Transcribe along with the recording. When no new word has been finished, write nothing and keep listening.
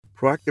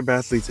Proactive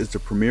Athletes is the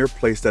premier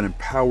place that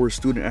empowers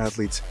student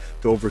athletes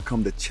to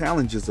overcome the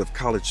challenges of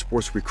college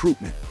sports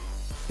recruitment.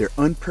 Their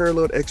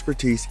unparalleled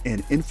expertise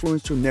and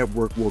influential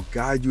network will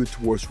guide you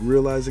towards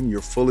realizing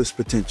your fullest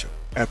potential.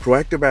 At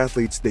Proactive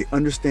Athletes, they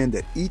understand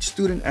that each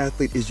student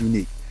athlete is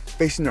unique,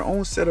 facing their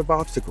own set of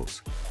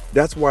obstacles.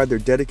 That's why their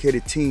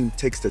dedicated team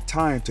takes the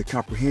time to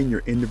comprehend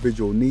your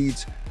individual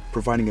needs,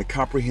 providing a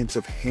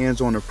comprehensive,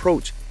 hands-on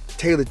approach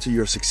tailored to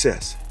your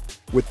success.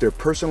 With their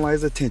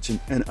personalized attention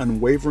and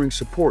unwavering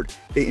support,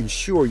 they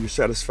ensure your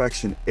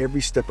satisfaction every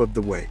step of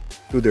the way.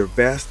 Through their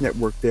vast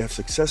network, they have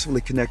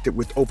successfully connected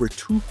with over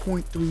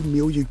 2.3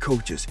 million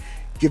coaches,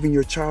 giving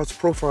your child's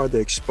profile the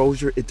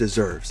exposure it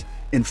deserves.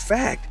 In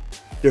fact,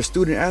 their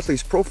student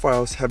athletes'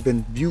 profiles have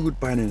been viewed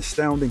by an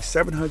astounding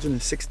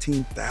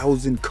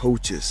 716,000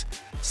 coaches,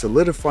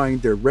 solidifying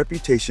their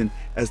reputation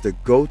as the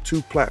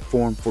go-to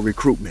platform for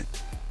recruitment.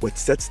 What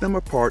sets them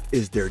apart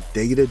is their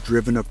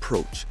data-driven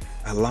approach,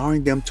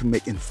 allowing them to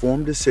make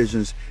informed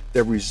decisions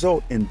that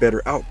result in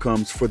better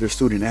outcomes for their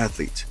student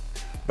athletes.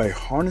 By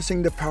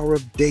harnessing the power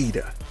of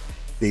data,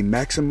 they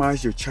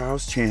maximize your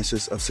child's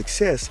chances of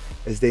success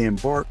as they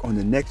embark on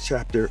the next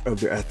chapter of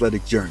their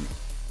athletic journey.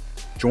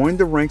 Join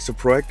the ranks of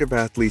Proactive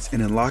Athletes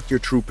and unlock your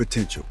true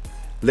potential.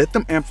 Let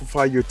them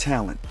amplify your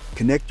talent,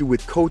 connect you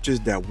with coaches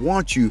that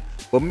want you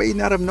but may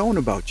not have known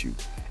about you,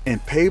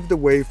 and pave the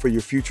way for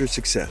your future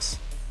success.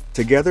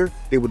 Together,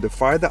 they will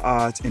defy the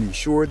odds and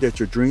ensure that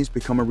your dreams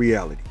become a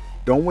reality.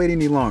 Don't wait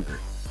any longer.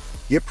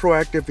 Get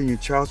proactive in your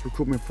child's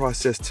recruitment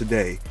process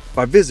today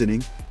by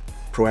visiting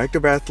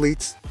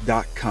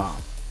proactiveathletes.com.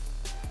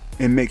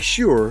 And make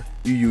sure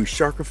you use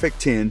Shark Effect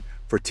 10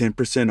 for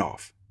 10%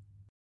 off.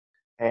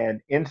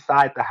 And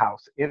inside the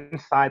house,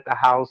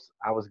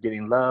 I was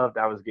getting loved,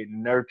 I was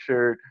getting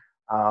nurtured,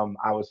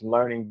 I was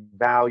learning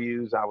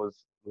values, I was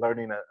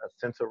learning a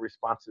sense of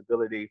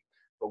responsibility.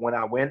 But when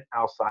I went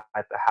outside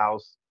the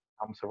house,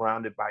 I'm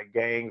surrounded by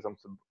gangs. I'm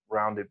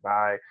surrounded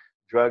by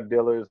drug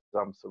dealers.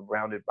 I'm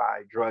surrounded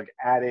by drug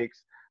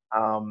addicts.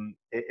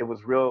 It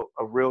was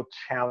a real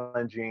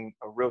challenging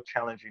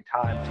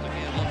time.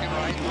 Looking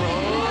right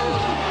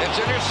through. It's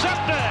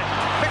intercepted.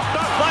 Picked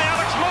up by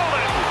Alex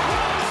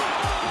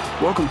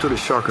Moreland. Welcome to the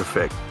Shark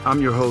Effect.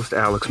 I'm your host,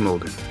 Alex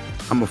Moreland.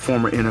 I'm a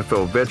former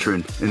NFL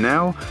veteran, and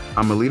now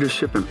I'm a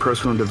leadership and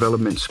personal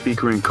development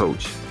speaker and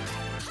coach.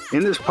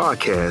 In this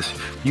podcast,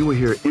 you will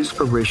hear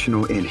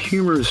inspirational and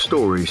humorous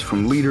stories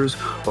from leaders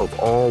of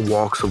all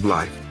walks of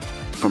life,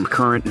 from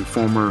current and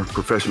former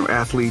professional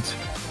athletes,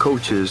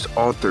 coaches,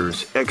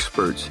 authors,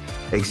 experts,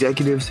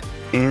 executives,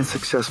 and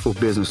successful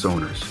business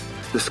owners.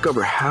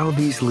 Discover how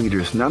these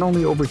leaders not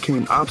only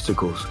overcame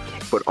obstacles,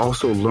 but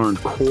also learned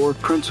core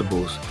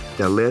principles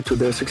that led to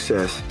their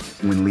success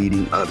when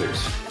leading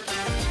others.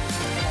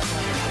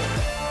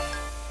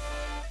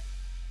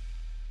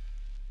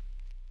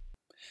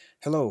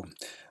 Hello.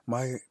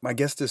 My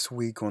guest this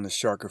week on the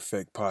Shark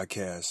Effect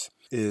podcast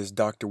is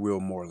Dr. Will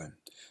Moreland.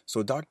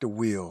 So Dr.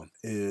 Will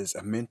is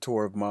a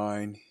mentor of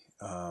mine.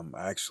 I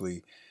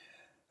actually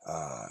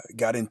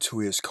got into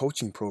his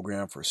coaching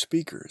program for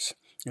speakers,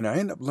 and I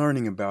ended up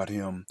learning about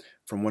him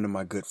from one of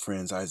my good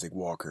friends, Isaac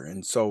Walker.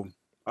 And so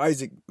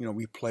Isaac,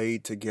 we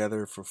played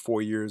together for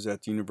 4 years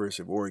at the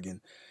University of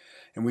Oregon,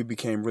 and we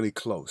became really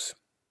close.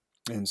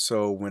 And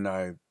so when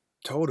I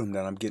told him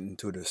that I'm getting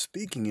into the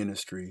speaking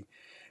industry,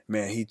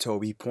 man, he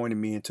pointed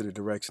me into the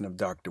direction of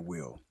Dr.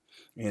 Will,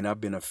 and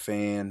I've been a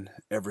fan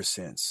ever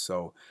since.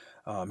 So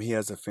he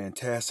has a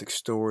fantastic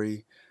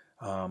story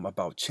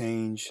about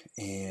change,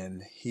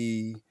 and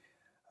he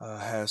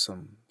has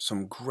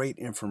some great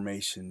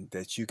information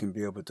that you can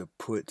be able to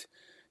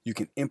you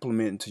can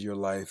implement into your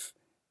life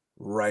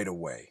right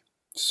away.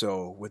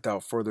 So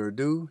without further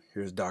ado,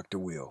 here's Dr.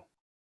 Will.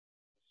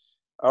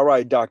 All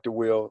right, Dr.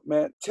 Will,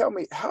 man, tell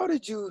me, how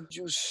did you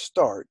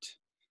start?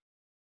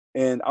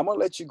 And I'm going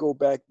to let you go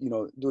back,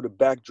 do the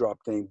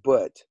backdrop thing,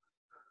 but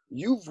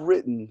you've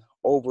written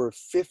over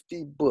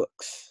 50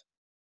 books.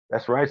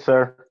 That's right,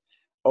 sir.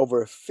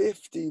 Over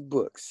 50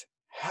 books.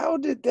 How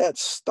did that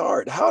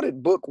start? How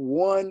did book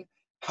one,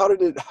 how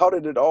did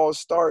it all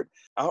start?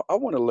 I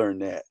want to learn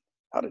that.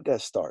 How did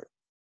that start?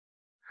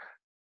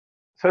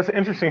 So it's an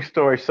interesting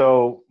story.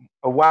 So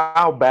a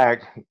while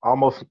back,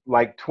 almost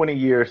like 20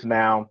 years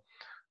now,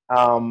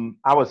 I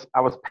was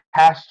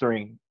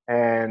pastoring,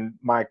 and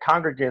my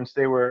congregants,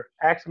 they were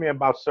asking me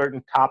about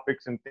certain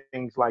topics and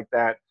things like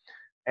that.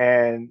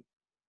 And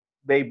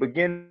they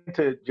begin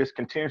to just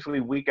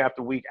continuously, week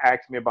after week,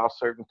 ask me about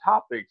certain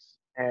topics.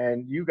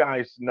 And you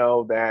guys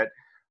know that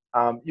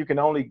you can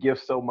only give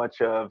so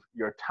much of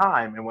your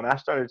time. And when I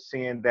started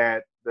seeing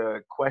that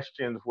the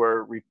questions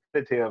were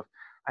repetitive,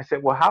 I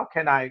said, well, how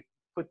can I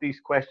put these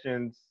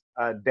questions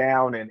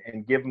down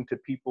and give them to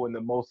people in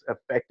the most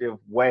effective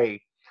way?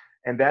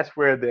 And that's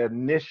where the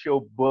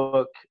initial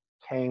book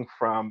came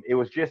from. It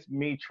was just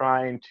me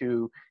trying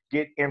to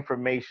get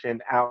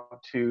information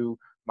out to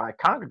my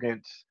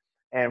congregants.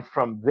 And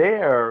from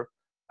there,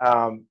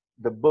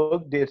 the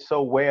book did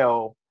so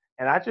well.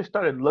 And I just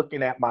started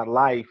looking at my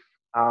life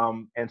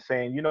and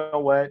saying, you know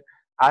what?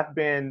 I've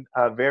been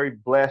very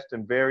blessed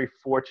and very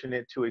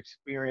fortunate to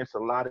experience a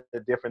lot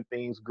of different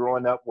things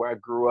growing up where I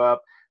grew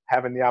up,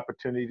 having the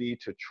opportunity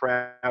to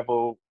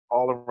travel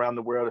all around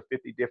the world to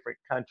 50 different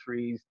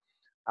countries.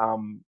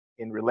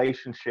 In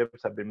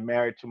relationships, I've been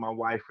married to my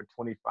wife for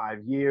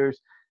 25 years.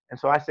 And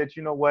so I said,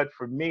 you know what,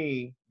 for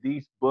me,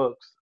 these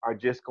books are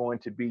just going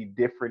to be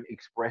different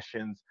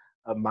expressions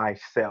of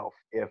myself.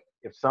 If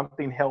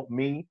something helped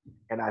me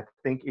and I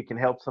think it can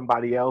help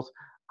somebody else,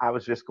 I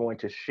was just going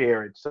to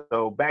share it.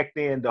 So back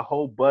then, the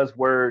whole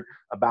buzzword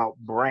about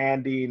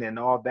branding and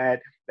all that,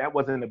 that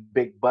wasn't a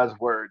big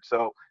buzzword.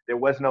 So there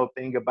was no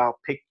thing about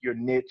pick your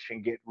niche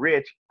and get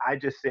rich. I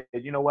just said,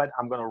 you know what,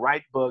 I'm going to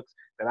write books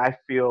that I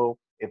feel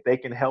if they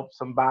can help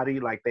somebody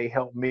like they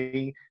helped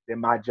me, then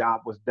my job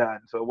was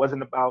done. So it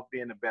wasn't about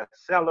being a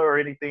bestseller or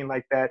anything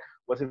like that. It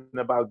wasn't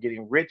about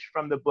getting rich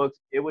from the books.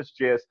 It was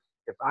just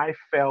if I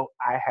felt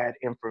I had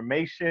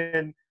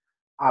information,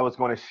 I was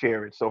going to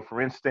share it. So,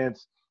 for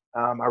instance,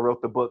 I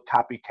wrote the book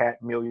Copycat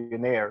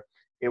Millionaire.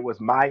 It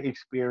was my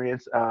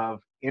experience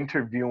of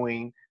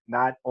interviewing,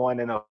 not on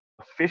an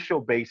official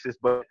basis,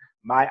 but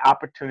my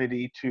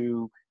opportunity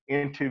to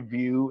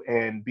interview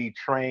and be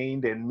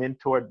trained and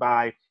mentored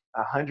by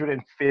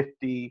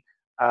 150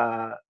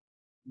 uh,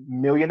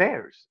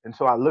 millionaires. And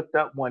so I looked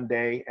up one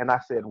day and I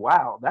said,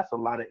 wow, that's a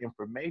lot of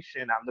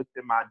information. I looked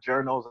at my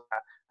journals.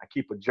 I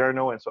keep a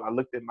journal. And so I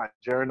looked at my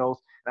journals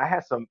and I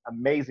had some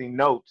amazing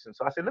notes. And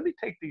so I said, let me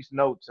take these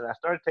notes. And I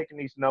started taking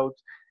these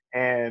notes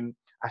and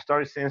I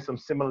started seeing some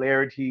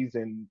similarities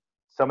in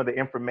some of the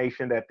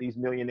information that these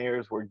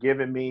millionaires were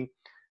giving me.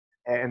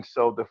 And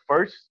so the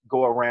first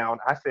go around,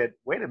 I said,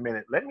 wait a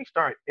minute, let me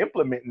start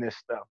implementing this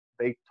stuff.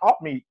 They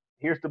taught me,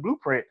 here's the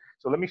blueprint.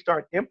 So let me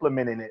start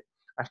implementing it.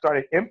 I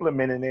started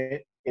implementing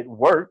it. It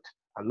worked.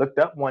 I looked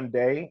up one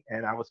day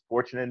and I was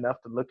fortunate enough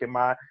to look at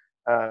my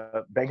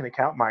banking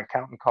account. My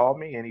accountant called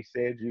me and he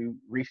said, you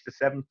reached the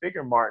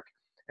 7-figure mark.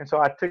 And so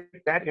I took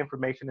that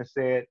information and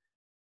said,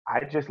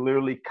 I just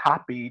literally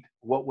copied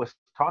what was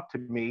taught to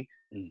me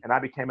Mm. and I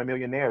became a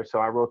millionaire. So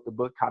I wrote the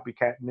book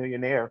Copycat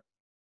Millionaire.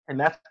 And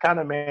that's kind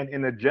of, man,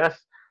 in a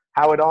just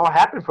how it all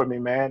happened for me,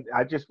 man.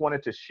 I just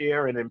wanted to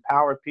share and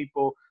empower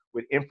people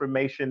with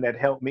information that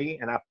helped me.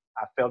 And I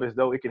felt as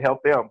though it could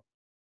help them.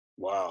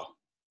 Wow.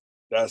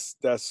 That's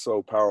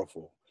so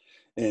powerful.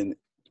 And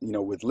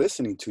with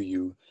listening to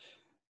you,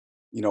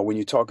 when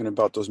you're talking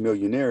about those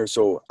millionaires,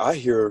 so I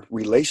hear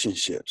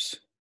relationships,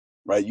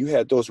 right? You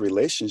had those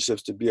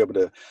relationships to be able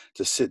to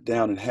sit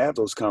down and have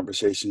those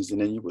conversations,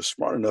 and then you were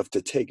smart enough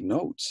to take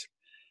notes.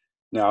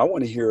 Now, I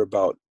want to hear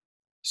about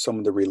some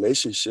of the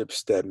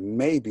relationships that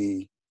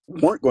maybe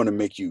weren't going to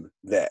make you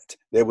that.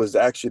 That was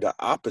actually the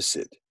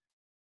opposite.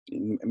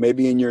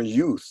 Maybe in your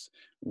youth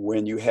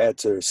when you had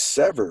to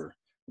sever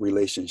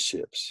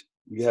relationships.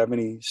 You have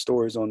any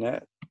stories on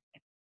that?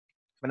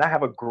 And I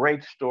have a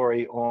great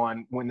story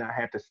on when I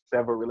had to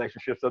sever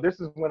relationships. So this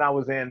is when I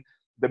was in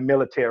the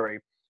military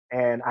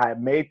and I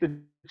made the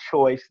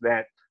choice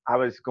that I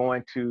was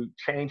going to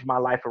change my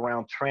life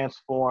around,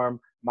 transform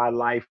my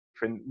life,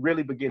 and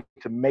really begin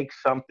to make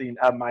something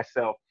of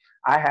myself.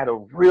 I had a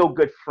real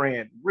good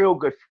friend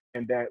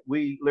that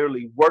we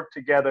literally worked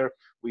together.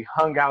 We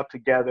hung out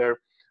together.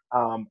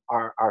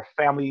 Our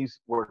families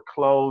were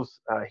close.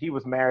 He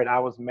was married, I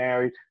was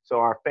married. So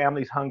our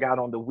families hung out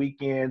on the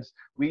weekends.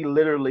 We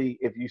literally,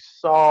 if you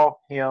saw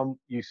him,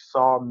 you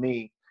saw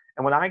me.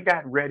 And when I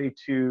got ready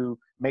to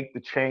make the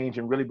change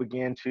and really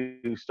begin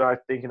to start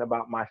thinking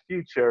about my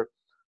future,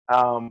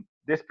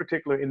 this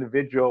particular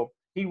individual,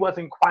 he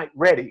wasn't quite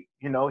ready.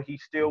 You know, he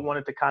still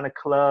wanted to kind of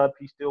club,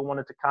 he still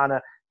wanted to kind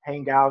of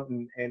hang out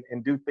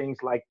and do things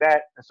like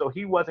that. And so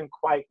he wasn't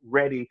quite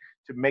ready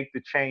to make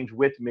the change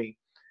with me.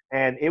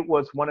 And it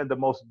was one of the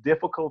most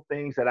difficult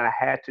things that I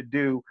had to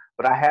do,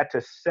 but I had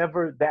to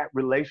sever that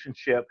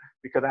relationship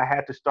because I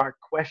had to start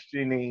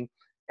questioning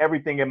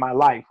everything in my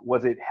life.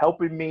 Was it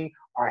helping me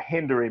or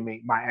hindering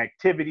me? My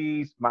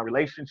activities, my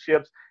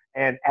relationships.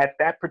 And at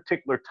that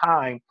particular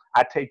time,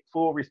 I take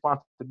full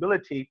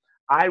responsibility.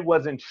 I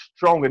wasn't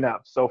strong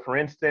enough. So for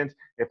instance,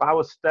 if I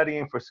was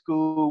studying for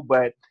school,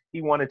 but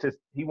he wanted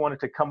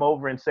to come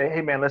over and say,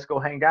 hey man, let's go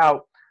hang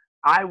out.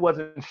 I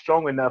wasn't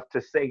strong enough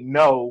to say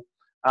no.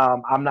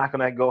 I'm not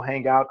going to go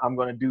hang out. I'm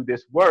going to do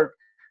this work.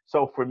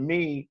 So for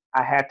me,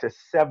 I had to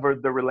sever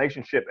the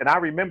relationship. And I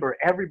remember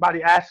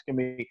everybody asking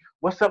me,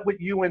 what's up with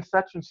you and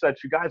such?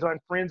 You guys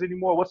aren't friends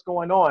anymore. What's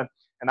going on?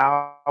 And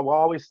I will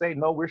always say,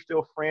 no, we're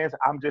still friends.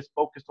 I'm just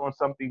focused on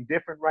something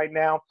different right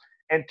now.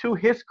 And to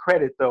his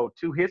credit, though,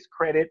 to his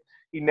credit,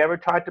 he never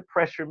tried to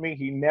pressure me.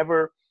 He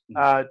never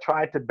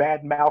tried to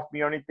badmouth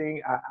me or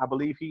anything. I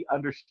believe he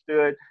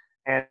understood.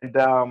 And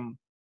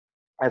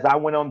as I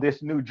went on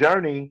this new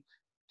journey,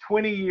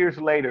 20 years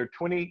later,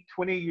 20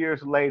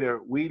 years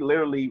later, we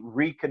literally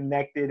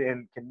reconnected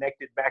and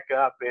connected back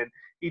up. And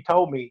he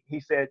told me, he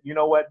said, you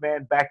know what,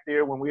 man, back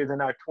there when we was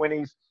in our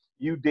 20s,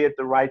 you did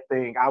the right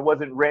thing. I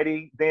wasn't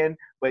ready then,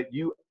 but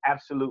you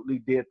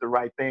absolutely did the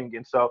right thing.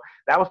 And so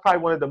that was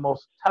probably one of the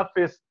most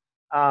toughest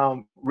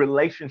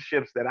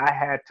relationships that I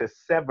had to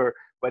sever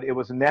but it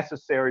was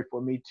necessary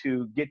for me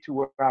to get to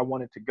where I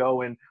wanted to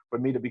go and for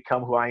me to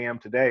become who I am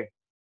today.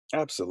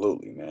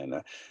 Absolutely,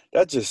 man.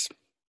 That just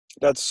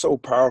that's so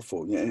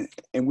powerful. Yeah,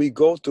 and we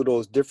go through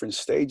those different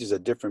stages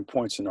at different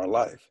points in our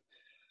life.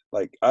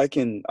 Like I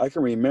can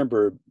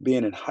remember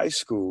being in high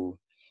school,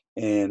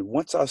 and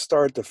once I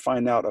started to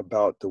find out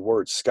about the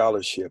word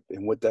scholarship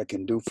and what that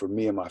can do for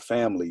me and my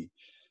family,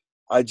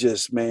 I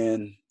just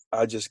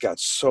got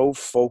so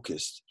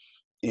focused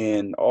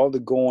and all the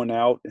going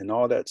out and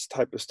all that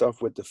type of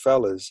stuff with the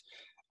fellas.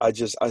 I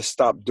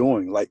stopped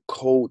doing like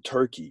cold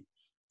turkey.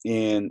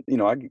 And,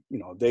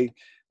 they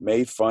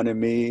made fun of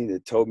me. They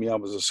told me I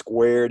was a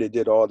square. They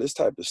did all this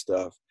type of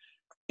stuff.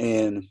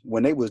 And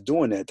when they was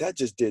doing that, that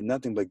just did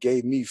nothing but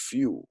gave me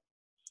fuel.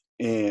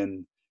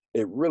 And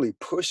it really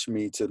pushed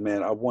me to,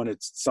 man, I wanted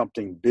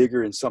something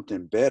bigger and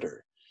something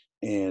better.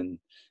 And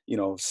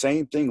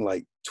same thing,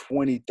 like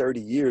 20,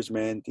 30 years,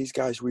 man, these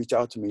guys reach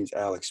out to me as,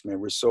 Alex, man,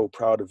 we're so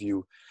proud of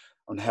you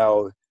on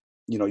how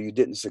you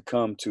didn't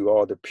succumb to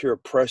all the peer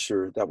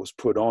pressure that was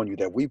put on you,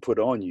 that we put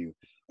on you,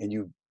 and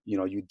you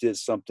did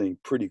something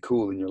pretty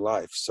cool in your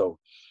life. So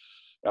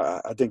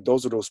I think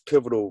those are those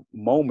pivotal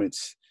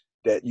moments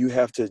that you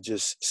have to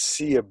just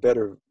see a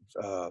better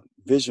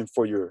vision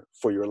for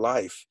your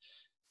life,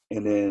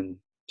 and then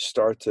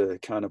start to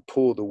kind of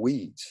pull the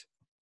weeds.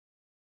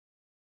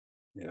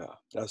 Yeah,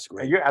 that's And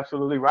great. you're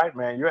absolutely right,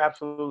 man. You're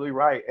absolutely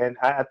right. And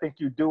I think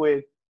you do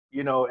it,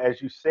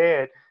 as you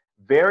said,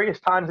 various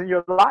times in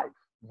your life.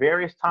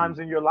 Various Mm, times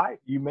in your life,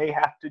 you may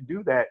have to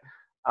do that.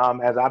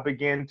 As I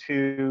begin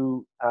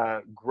to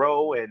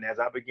grow and as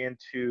I begin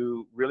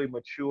to really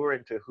mature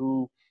into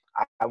who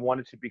I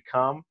wanted to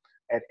become,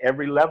 at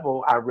every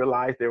level, I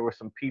realized there were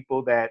some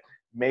people that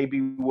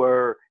maybe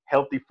were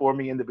healthy for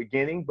me in the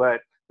beginning,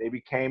 but they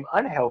became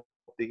unhealthy.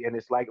 And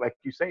it's like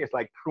you say, it's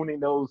like pruning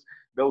those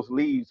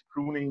leaves,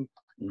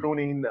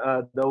 mm,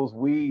 those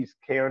weeds,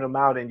 carrying them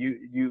out, and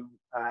you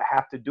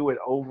have to do it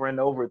over and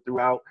over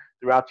throughout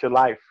your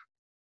life.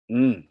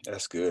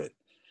 that's good.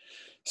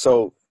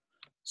 So,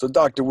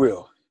 Dr.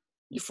 Will,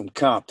 you from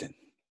Compton.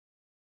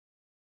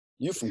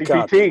 You from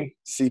Compton,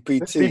 CPT,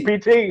 CPT.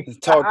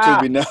 CPT. Talk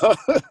to me now.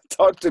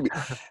 Talk to me.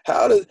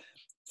 How does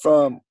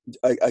from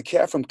a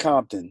cat from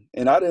Compton,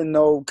 and I didn't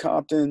know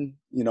Compton.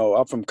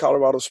 I'm from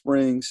Colorado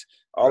Springs.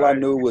 All I Right,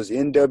 knew was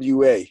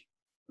NWA.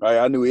 Right,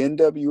 I knew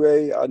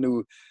NWA. I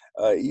knew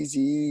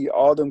Eazy-E,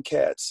 all them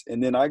cats,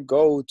 and then I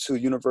go to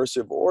University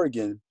of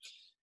Oregon,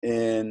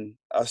 and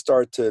I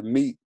start to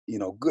meet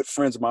good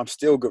friends of mine. I'm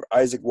still good.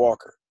 Isaac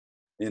Walker.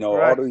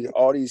 right.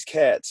 All these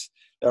cats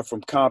that are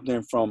from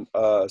Compton, from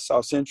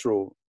South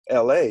Central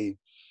LA,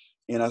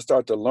 and I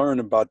start to learn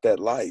about that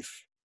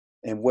life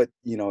and what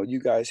you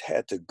guys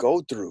had to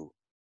go through.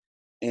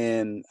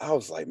 And I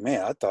was like,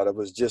 man, I thought it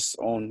was just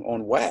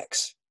on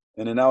wax,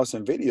 and then I was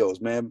in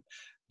videos, man.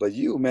 But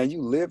man,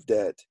 you lived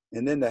that,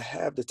 and then to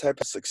have the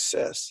type of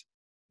success,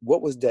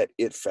 what was that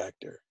it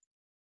factor?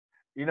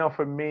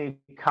 For me,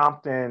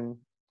 Compton,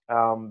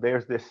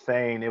 there's this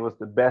saying, it was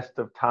the best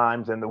of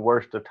times and the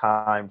worst of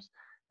times.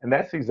 And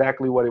that's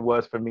exactly what it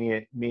was for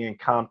me in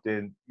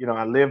Compton.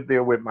 I lived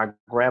there with my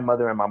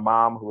grandmother and my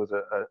mom, who was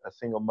a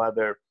single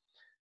mother.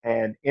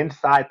 And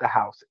inside the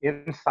house,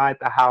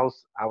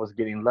 I was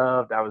getting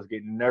loved. I was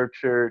getting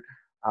nurtured.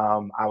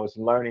 I was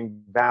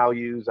learning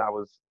values. I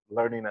was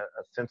learning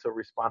a sense of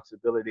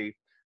responsibility.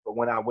 But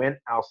when I went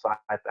outside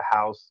the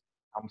house,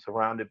 I'm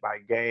surrounded by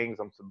gangs.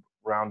 I'm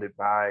surrounded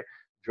by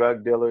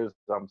drug dealers.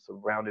 I'm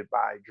surrounded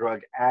by drug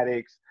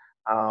addicts.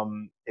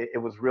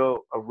 It was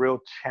a real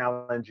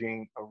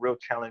challenging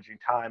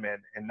time,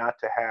 and not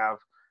to have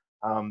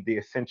the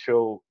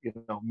essential,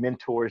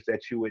 mentors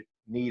that you would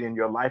need in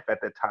your life at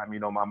that time.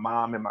 My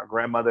mom and my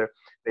grandmother,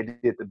 they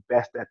did the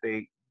best that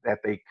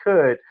they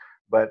could,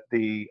 but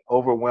the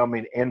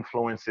overwhelming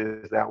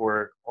influences that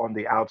were on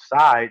the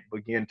outside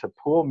began to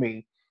pull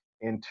me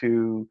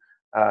into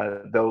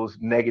those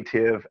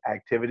negative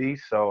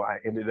activities. So I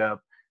ended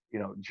up,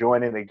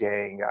 joining the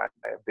gang. I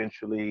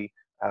eventually,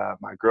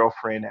 my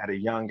girlfriend at a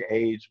young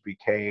age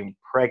became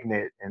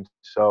pregnant, and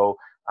so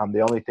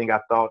the only thing I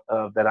thought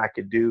of that I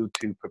could do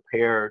to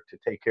prepare to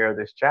take care of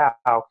this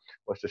child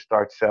was to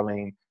start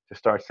selling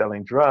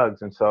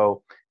drugs. And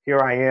so here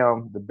I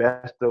am, the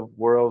best of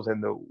worlds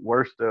and the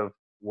worst of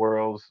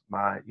worlds.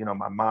 My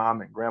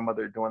mom and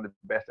grandmother are doing the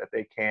best that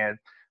they can,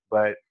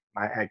 but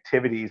my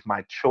activities,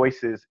 my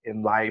choices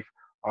in life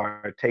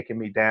are taking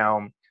me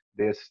down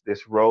this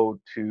road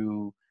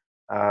to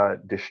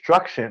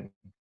destruction.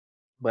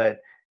 But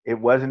it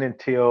wasn't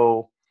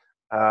until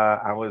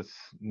I was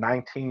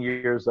 19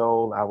 years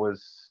old. I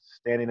was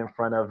standing in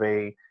front of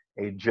a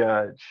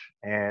judge,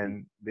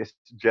 and this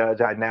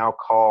judge I now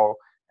call,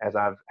 as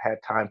I've had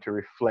time to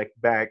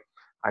reflect back,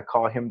 I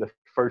call him the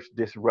first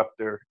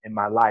disruptor in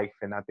my life.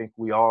 And I think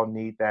we all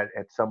need that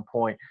at some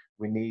point.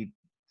 We need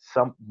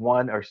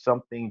someone or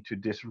something to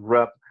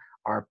disrupt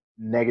our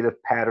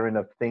negative pattern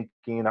of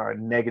thinking, our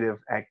negative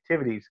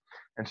activities.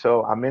 And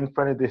so I'm in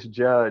front of this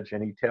judge,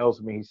 and he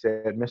tells me, he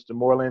said, "Mr.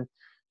 Moreland,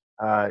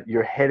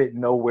 you're headed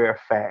nowhere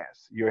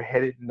fast. You're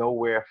headed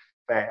nowhere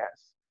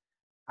fast."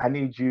 I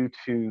need you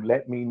to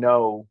let me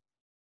know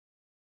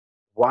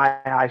why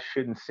I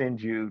shouldn't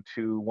send you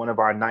to one of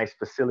our nice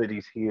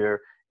facilities here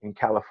in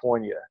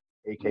California,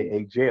 Mm.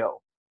 aka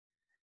jail.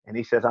 And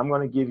he says, I'm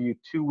going to give you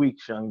 2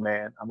 weeks, young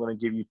man. I'm going to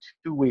give you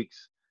 2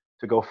 weeks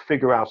to go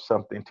figure out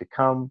something, to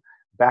come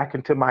back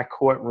into my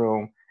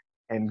courtroom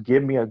and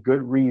give me a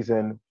good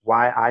reason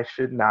why I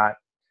should not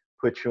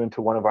put you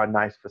into one of our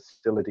nice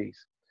facilities.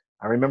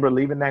 I remember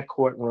leaving that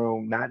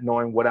courtroom, not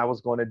knowing what I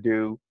was going to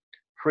do,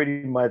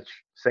 pretty much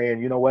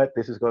saying, you know what,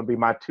 this is going to be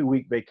my 2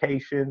 week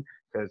vacation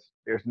because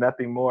there's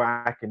nothing more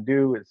I can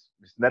do. It's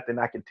nothing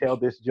I can tell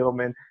this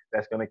gentleman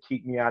that's going to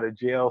keep me out of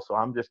jail. So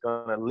I'm just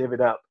going to live it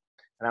up.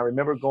 And I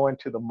remember going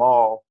to the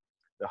mall,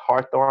 the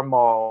Hawthorne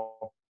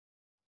Mall,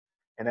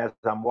 and as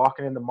I'm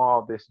walking in the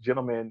mall, this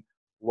gentleman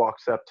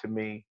walks up to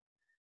me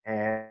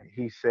and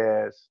he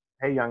says,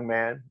 "Hey, young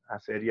man." I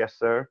said, "Yes,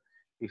 sir."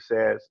 He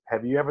says,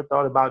 "Have you ever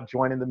thought about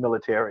joining the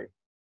military?"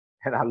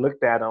 And I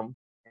looked at him,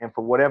 and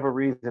for whatever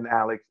reason,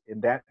 Alex,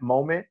 in that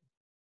moment,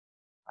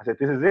 I said,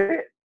 "This is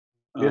it."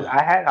 This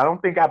Uh, I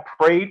don't think I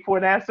prayed for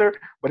an answer,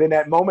 but in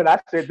that moment, I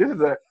said, this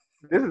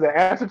is an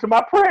answer to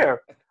my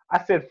prayer."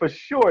 I said, "For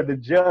sure, the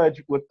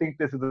judge would think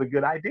this is a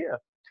good idea."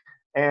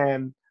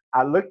 And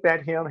I looked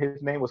at him.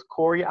 His name was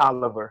Corey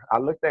Oliver. I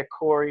looked at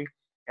Corey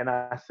and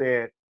I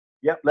said,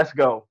 "Yep, let's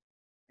go."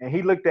 And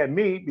he looked at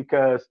me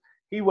because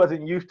he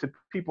wasn't used to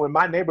people in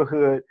my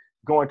neighborhood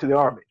going to the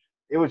army.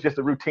 It was just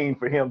a routine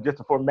for him, just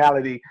a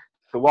formality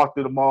to walk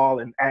through the mall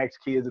and ask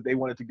kids if they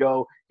wanted to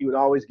go. He would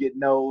always get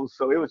no's.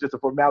 So it was just a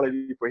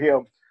formality for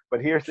him.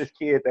 But here's this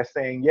kid that's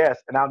saying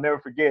yes. And I'll never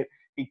forget,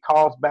 he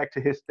calls back to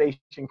his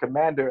station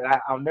commander.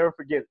 And I'll never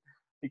forget,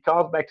 he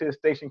calls back to his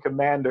station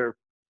commander,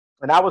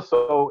 and I was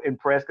so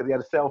impressed because he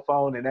had a cell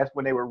phone, and that's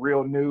when they were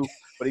real new.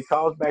 But he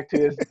calls back to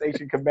his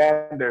station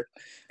commander,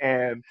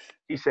 and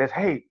he says,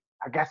 "Hey,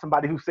 I got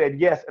somebody who said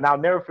yes." And I'll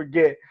never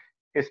forget,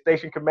 his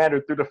station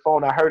commander through the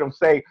phone, I heard him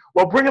say,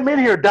 "Well, bring him in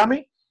here,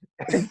 dummy."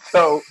 And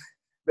so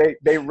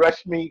they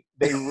rushed me.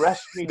 They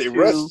rushed me they to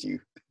rushed you.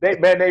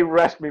 they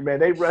rushed me, man.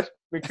 They rushed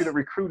me to the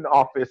recruiting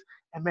office.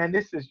 And man,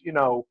 this is,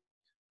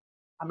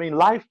 I mean,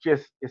 life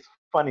just is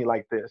funny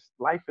like this.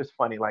 Life is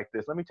funny like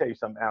this. Let me tell you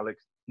something,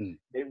 Alex. Mm.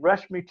 They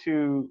rushed me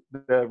to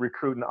the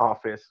recruiting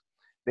office.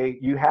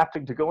 You have to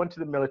go into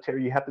the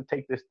military. You have to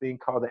take this thing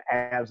called the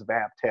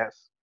ASVAB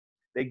test.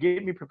 They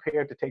get me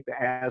prepared to take the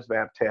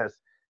ASVAB test.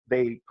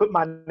 They put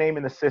my name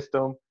in the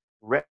system,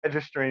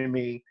 registering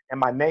me, and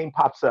my name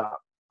pops up.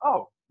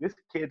 Oh, this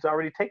kid's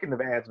already taken the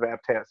ASVAB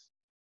test.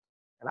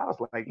 And I was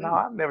like, no,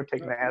 Mm. I've never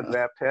taken the Uh,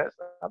 ASVAB test.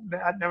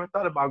 I never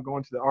thought about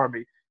going to the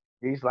Army.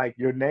 He's like,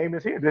 your name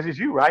is here. This is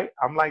you, right?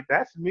 I'm like,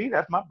 that's me.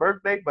 That's my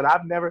birthday. But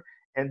I've never.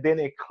 And then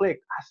it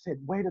clicked. I said,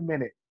 wait a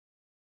minute.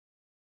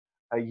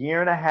 A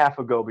year and a half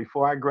ago,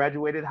 before I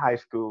graduated high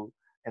school,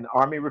 an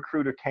Army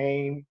recruiter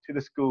came to the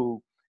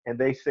school and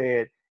they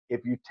said,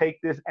 if you take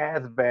this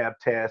ASVAB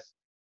test,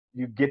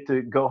 you get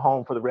to go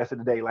home for the rest of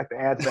the day. Like the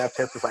ASVAB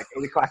test is like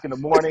 8 o'clock in the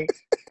morning.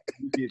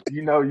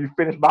 You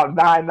finish about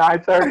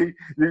 9:30,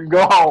 you can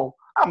go home.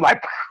 I'm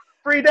like,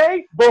 free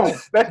day, boom,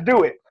 let's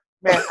do it,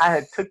 man. I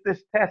had took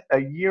this test a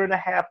year and a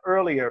half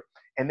earlier,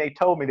 and they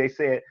told me, they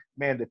said,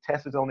 man, the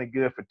test is only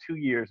good for 2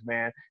 years,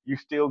 man. You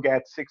still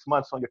got 6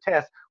 months on your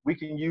test. We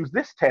can use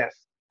this test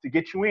to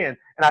get you in.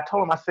 And I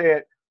told them, I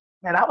said,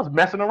 man, I was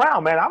messing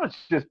around, man. I was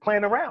just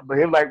playing around. But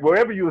they were like,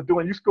 whatever you was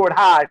doing, you scored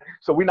high,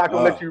 so we're not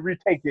gonna let uh, you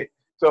retake it.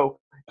 So,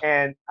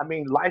 and I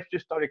mean, life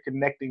just started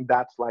connecting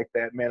dots like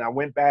that, man. I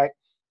went back.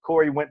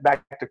 Corey went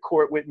back to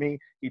court with me.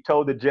 He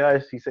told the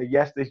judge, he said,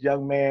 yes, this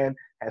young man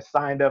has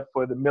signed up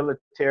for the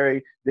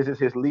military. This is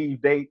his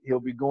leave date. He'll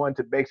be going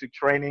to basic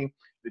training.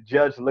 The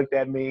judge looked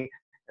at me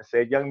and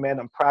said, young man,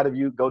 I'm proud of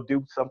you. Go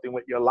do something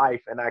with your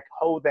life. And I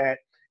hold that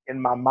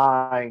in my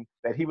mind,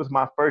 that he was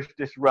my first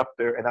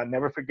disruptor. And I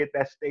never forget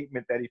that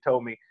statement that he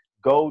told me,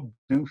 go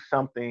do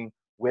something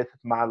with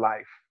my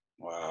life.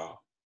 wow.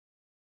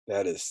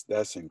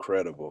 That's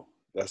incredible.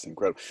 That's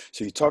incredible.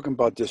 So you're talking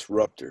about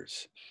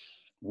disruptors.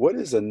 What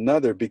is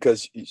another?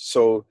 Because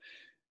so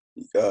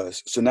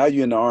now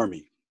you're in the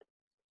army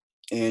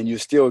and you're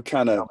still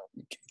kind of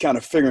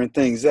figuring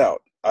things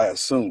out, I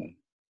assume.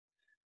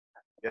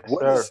 Yes,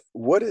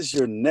 What sir. is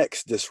your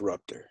next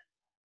disruptor?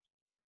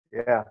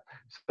 Yeah.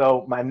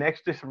 So my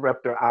next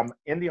disruptor, I'm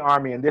in the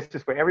army, and this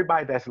is for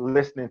everybody that's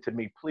listening to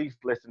me. Please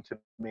listen to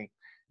me.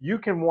 You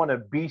can want to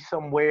be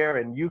somewhere,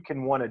 and you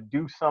can want to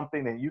do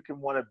something, and you can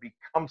want to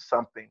become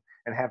something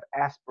and have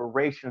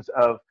aspirations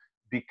of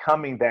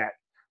becoming that.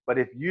 But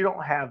if you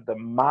don't have the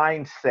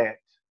mindset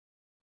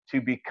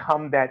to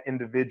become that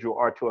individual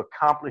or to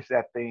accomplish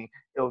that thing,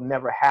 it'll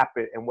never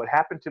happen. And what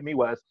happened to me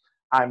was,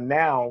 I'm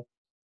now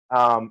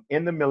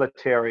in the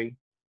military.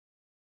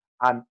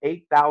 I'm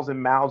 8,000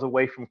 miles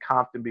away from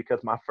Compton because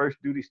my first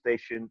duty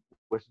station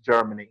was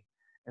Germany.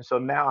 And so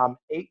now I'm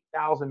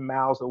 8,000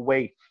 miles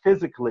away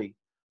physically,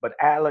 but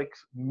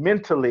Alex,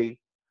 mentally,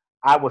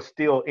 I was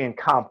still in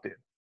Compton.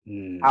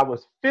 Mm, I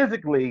was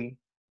physically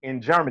in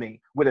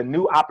Germany with a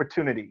new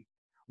opportunity,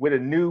 with a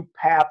new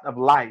path of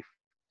life.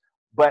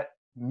 But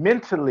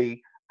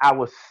mentally, I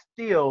was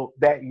still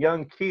that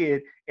young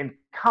kid in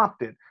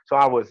Compton. So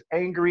I was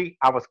angry,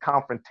 I was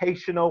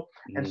confrontational.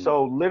 And Mm.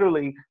 so,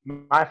 literally,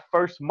 my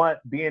first month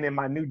being in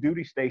my new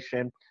duty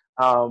station,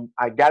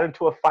 I got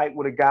into a fight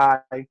with a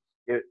guy.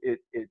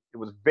 It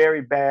was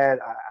very bad.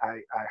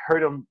 I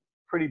hurt him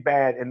pretty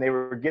bad, and they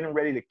were getting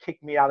ready to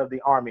kick me out of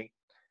the Army.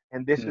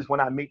 And this Mm. is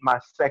when I meet my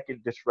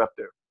second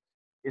disruptor.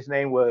 His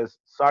name was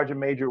Sergeant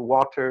Major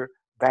Walter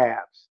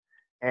Babs.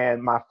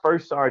 And my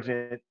first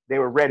sergeant, they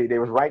were ready. They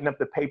was writing up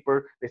the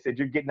paper. They said,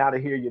 "You're getting out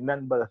of here. You're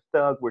nothing but a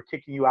thug. We're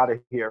kicking you out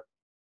of here."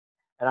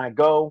 And I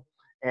go,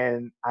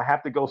 and I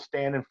have to go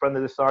stand in front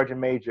of the sergeant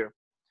major.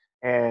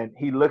 And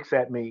he looks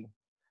at me.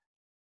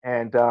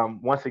 And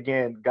once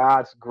again,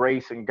 God's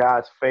grace and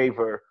God's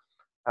favor.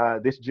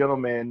 This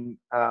gentleman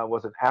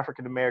was an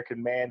African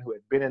American man who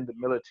had been in the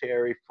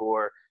military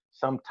for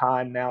some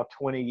time now,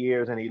 20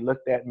 years. And he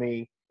looked at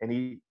me and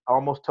he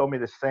almost told me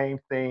the same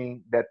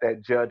thing that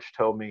that judge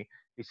told me.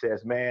 He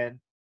says, "Man,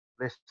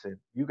 listen,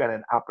 you got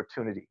an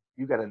opportunity.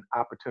 You got an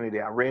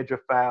opportunity. I read your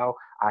file.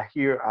 I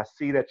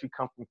see that you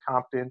come from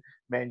Compton.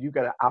 Man, you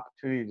got an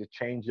opportunity to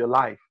change your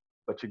life,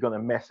 but you're going to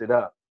mess it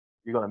up.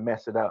 You're going to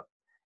mess it up."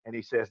 And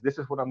he says, "This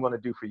is what I'm going to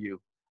do for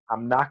you.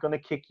 I'm not going to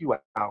kick you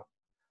out.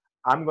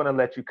 I'm going to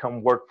let you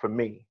come work for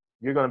me.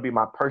 You're going to be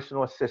my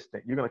personal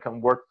assistant. You're going to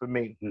come work for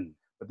me. Mm.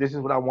 But this is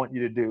what I want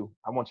you to do.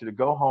 I want you to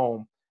go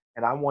home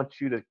and I want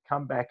you to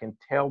come back and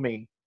tell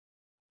me."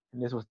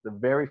 And this was the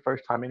very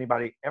first time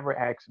anybody ever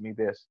asked me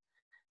this.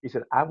 He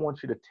said, "I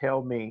want you to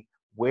tell me,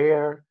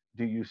 where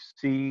do you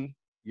see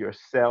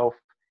yourself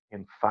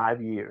in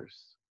 5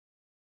 years?"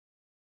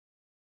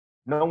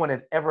 No one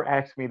had ever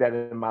asked me that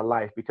in my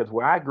life, because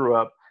where I grew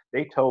up,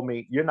 they told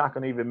me, "You're not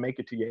going to even make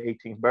it to your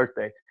 18th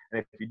birthday. And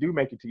if you do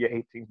make it to your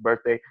 18th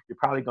birthday, you're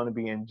probably going to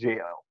be in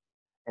jail."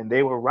 And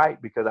they were right,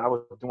 because I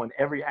was doing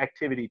every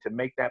activity to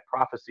make that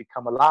prophecy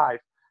come alive.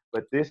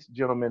 But this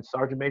gentleman,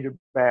 Sergeant Major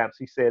Babs,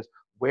 he says,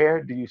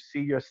 "Where do you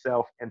see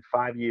yourself in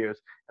 5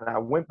 years?" And I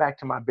went back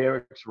to my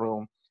barracks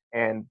room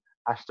and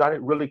I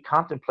started really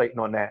contemplating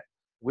on that.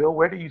 Will,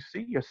 where do you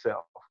see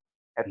yourself?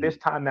 At this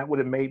Mm. time, that would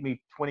have made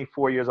me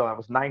 24 years old. I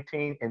was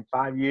 19. In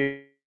 5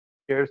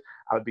 years,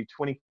 I would be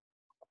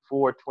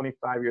 24,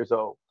 25 years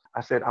old.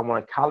 I said, "I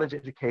want a college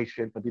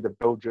education to be the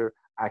builder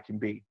I can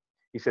be."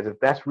 He said, "If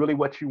that's really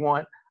what you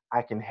want,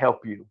 I can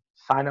help you.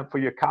 Sign up for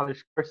your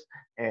college course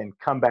and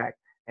come back."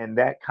 And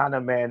that kind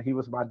of man, he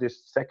was my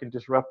second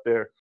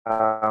disruptor.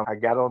 I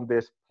got on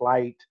this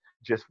flight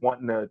just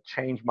wanting to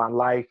change my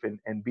life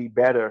and be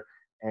better.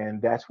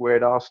 And that's where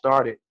it all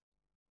started.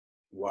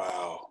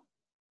 Wow.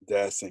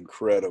 That's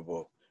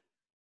incredible.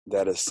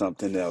 That is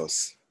something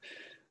else.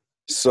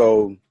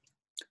 So,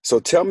 so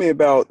tell me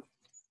about,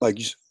 like,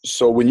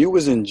 so when you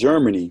was in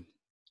Germany,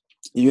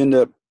 you end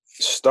up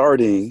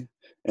starting,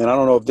 and I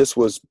don't know if this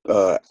was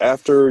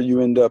after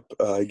you end up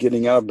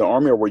getting out of the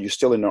Army, or were you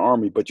still in the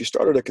Army, but you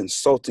started a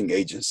consulting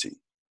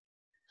agency.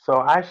 So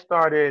I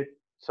started,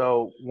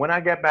 so when I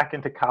got back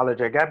into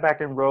college, I got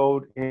back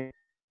enrolled in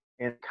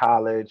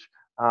college.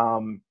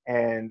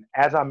 And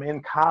as I'm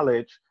in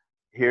college,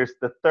 here's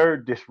the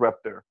third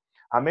disruptor.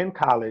 I'm in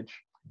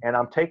college and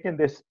I'm taking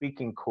this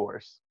speaking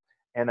course.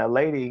 And a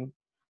lady,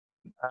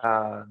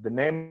 the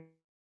name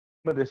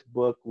of this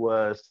book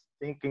was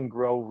Think and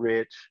Grow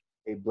Rich,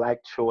 A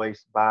Black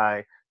Choice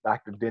by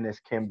Dr. Dennis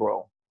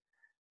Kimbrough.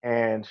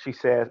 And she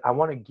says, "I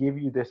want to give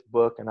you this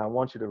book and I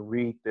want you to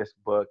read this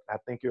book. I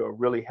think it will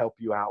really help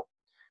you out."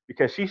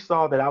 Because she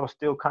saw that I was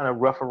still kind of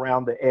rough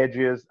around the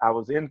edges. I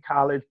was in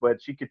college,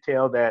 but she could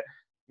tell that,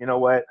 you know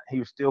what, he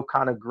was still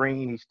kind of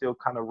green, he's still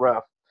kind of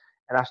rough.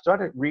 And I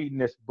started reading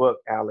this book,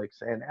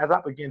 Alex. And as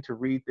I began to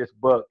read this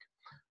book,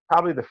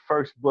 probably the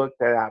first book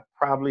that I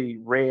probably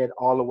read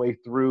all the way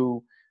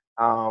through,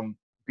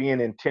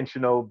 being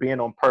intentional, being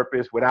on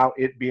purpose without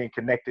it being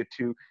connected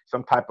to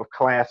some type of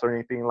class or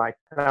anything like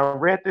that. And I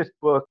read this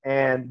book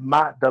and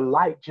the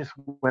light just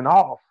went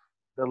off.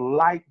 The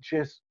light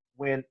just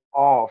went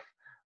off.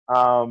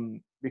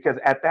 Because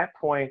at that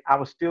point I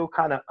was still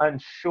kind of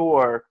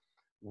unsure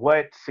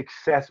what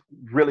success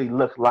really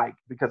looked like.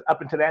 Because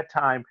up until that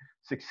time,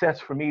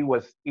 success for me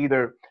was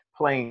either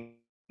playing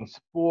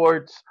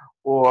sports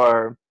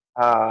or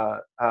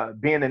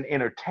being an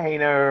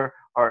entertainer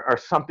or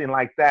something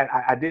like that.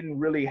 I didn't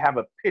really have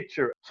a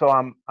picture. So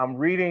I'm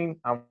reading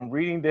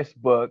this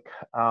book,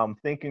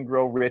 Think and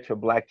Grow Rich, A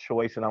Black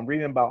Choice, and I'm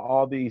reading about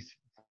all these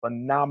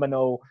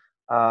phenomenal,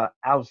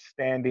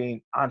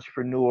 outstanding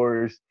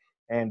entrepreneurs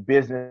and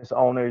business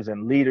owners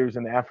and leaders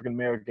in the African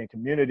American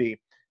community.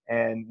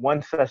 And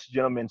one such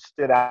gentleman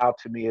stood out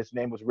to me. His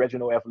name was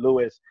Reginald F.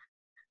 Lewis.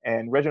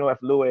 And Reginald F.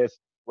 Lewis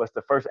was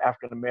the first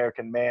African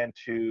American man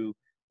to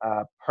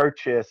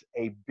purchase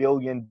 $1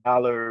 billion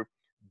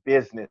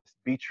business,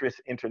 Beatrice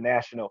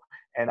International.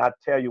 And I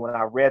tell you, when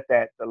I read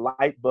that, the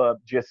light bulb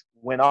just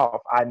went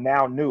off. I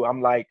now knew.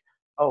 I'm like,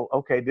 "Oh,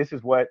 okay, this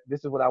is what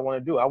I want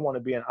to do. I want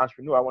to be an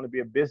entrepreneur. I want to be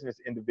a business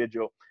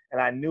individual." And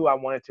I knew I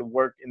wanted to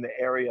work in the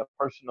area of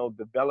personal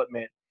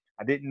development.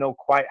 I didn't know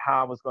quite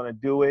how I was going to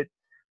do it,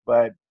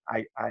 but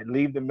I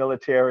leave the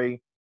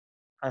military.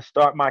 I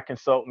start my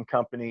consulting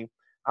company.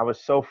 I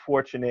was so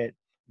fortunate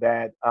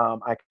that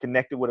I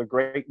connected with a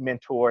great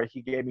mentor.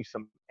 He gave me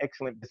some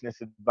excellent business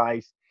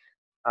advice.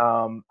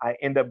 I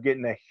end up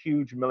getting a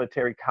huge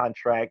military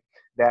contract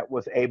that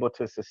was able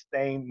to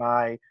sustain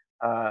my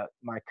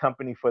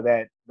company for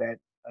that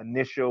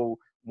initial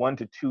 1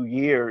 to 2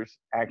 years,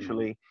 Mhm.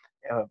 actually,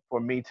 for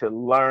me to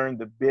learn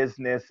the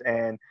business.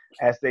 And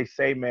as they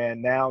say,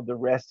 man, now the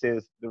rest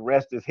is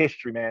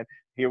history, man.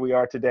 Here we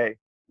are today.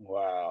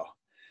 Wow.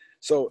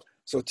 So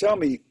tell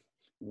me,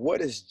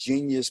 what is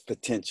genius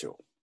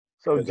potential?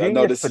 So Because I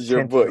know genius this is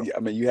your book. potential. I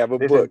mean, you have a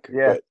This is book,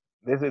 yeah. but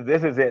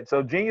This is it.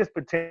 So genius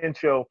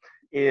potential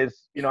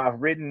is,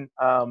 I've written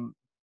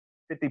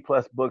 50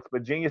 plus books,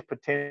 but Genius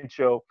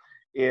Potential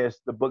is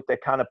the book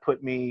that kind of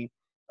put me,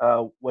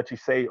 what you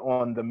say,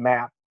 on the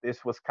map.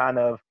 This was kind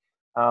of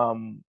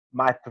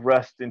my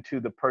thrust into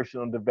the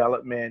personal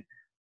development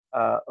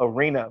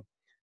arena.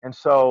 And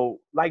so,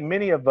 like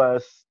many of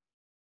us,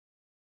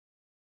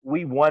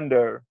 we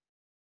wonder,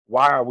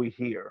 why are we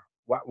here?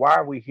 Why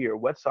are we here?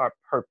 What's our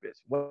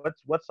purpose?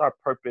 What's our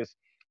purpose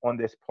on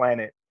this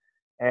planet?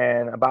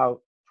 And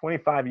about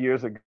 25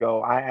 years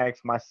ago, I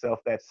asked myself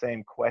that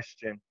same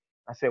question.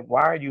 I said,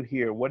 "Why are you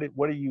here? What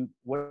are you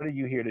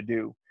here to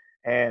do?"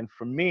 And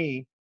for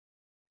me,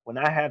 when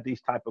I have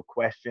these type of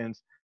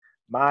questions,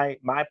 my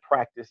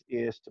practice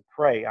is to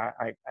pray.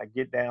 I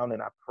get down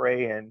and I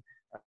pray, and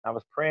I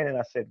was praying and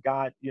I said,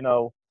 God,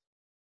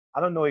 I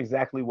don't know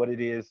exactly what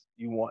it is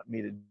you want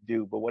me to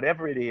do, but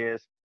whatever it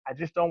is, I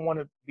just don't want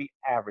to be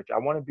average. I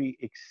want to be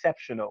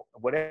exceptional.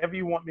 Whatever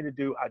you want me to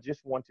do, I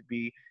just want to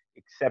be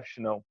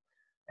exceptional.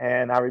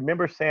 And I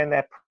remember saying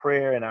that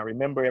prayer, and I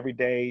remember every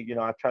day,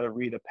 I try to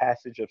read a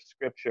passage of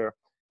scripture.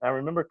 And I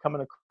remember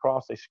coming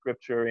across a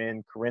scripture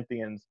in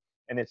Corinthians,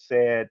 and it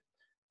said,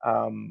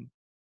 um,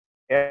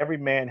 every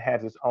man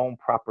has his own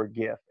proper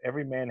gift.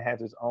 Every man has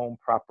his own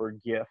proper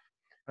gift.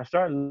 I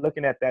started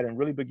looking at that and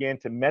really began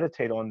to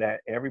meditate on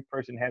that. Every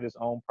person had his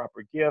own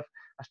proper gift.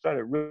 I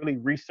started really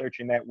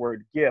researching that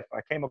word gift. I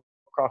came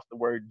across the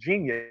word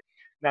genius.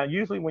 Now,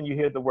 usually when you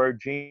hear the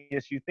word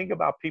genius, you think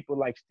about people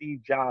like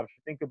Steve Jobs,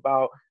 you think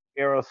about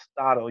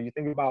Aristotle, you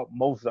think about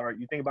Mozart,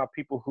 you think about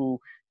people who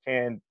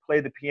can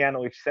play the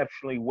piano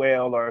exceptionally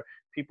well, or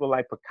people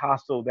like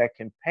Picasso that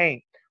can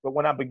paint. But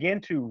when I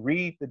began to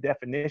read the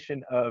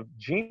definition of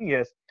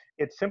genius,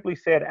 it simply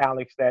said,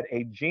 Alex, that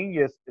a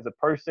genius is a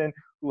person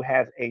who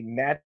has a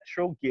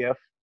natural gift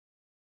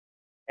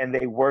and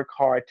they work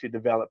hard to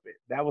develop it.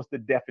 That was the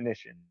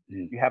definition.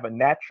 mm, You have a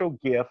natural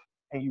gift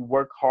and you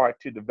work hard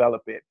to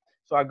develop it.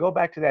 So I go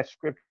back to that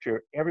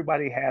scripture.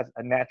 Everybody has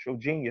a natural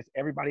genius.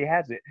 Everybody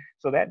has it.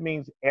 So that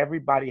means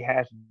everybody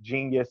has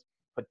genius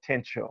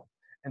potential.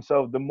 And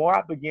so the more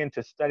I began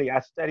to study,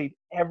 I studied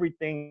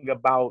everything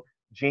about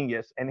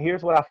genius. And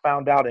here's what I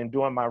found out in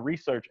doing my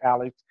research,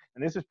 Alex.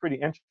 And this is pretty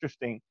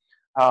interesting.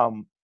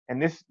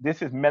 And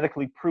this is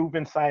medically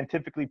proven,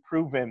 scientifically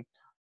proven.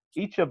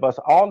 Each of us,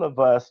 all of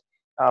us,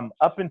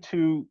 up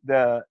into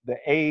the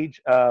age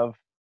of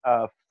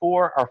 4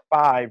 or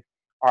 5,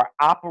 are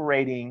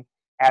operating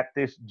at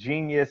this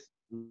genius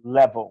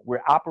level.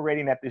 We're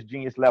operating at this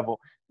genius level.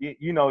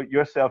 You know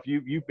yourself.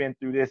 You've been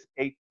through this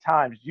 8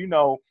 times.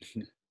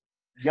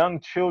 Young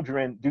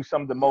children do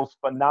some of the most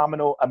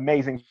phenomenal,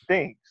 amazing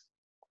things,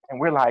 and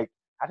we're like,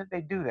 how did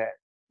they do that?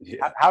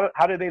 yeah,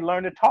 How did they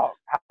learn to talk?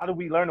 How do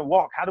we learn to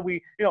walk? How do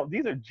we,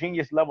 these are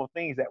genius level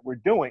things that we're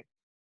doing.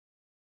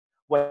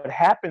 What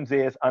happens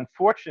is,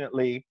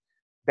 unfortunately,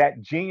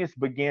 that genius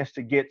begins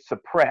to get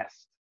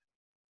suppressed.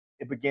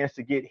 It begins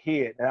to get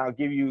hid. And I'll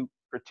give you,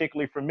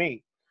 particularly for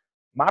me,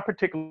 my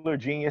particular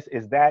genius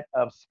is that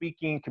of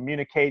speaking,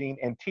 communicating,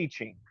 and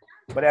teaching.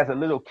 But as a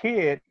little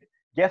kid,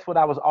 guess what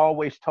I was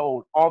always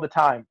told all the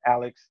time,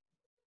 Alex?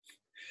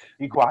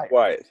 Be quiet.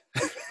 quiet.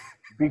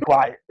 Be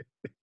quiet.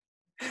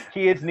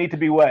 Kids need to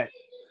be what?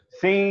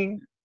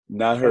 Seen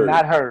Not and heard.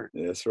 not heard.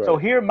 That's So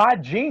right. here, my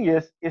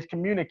genius is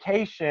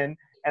communication,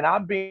 and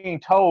I'm being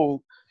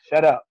told,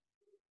 shut up.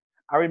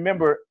 I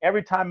remember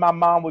every time my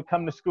mom would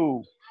come to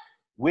school,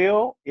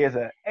 Will is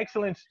an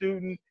excellent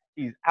student.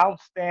 He's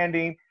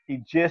outstanding.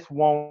 He just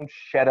won't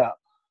shut up.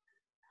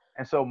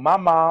 And so my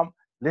mom,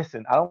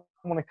 listen, I don't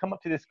want to come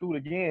up to this school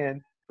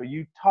again for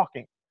you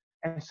talking.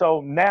 And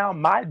so now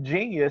my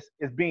genius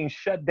is being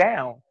shut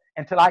down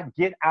until I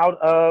get out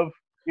of,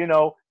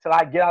 till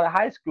I get out of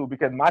high school,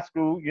 because my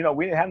school,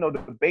 we didn't have no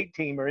debate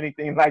team or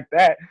anything like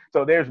that.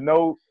 So there's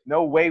no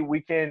way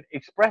we can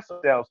express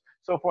ourselves.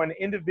 So for an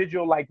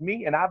individual like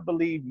me, and I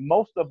believe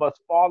most of us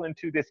fall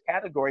into this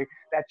category,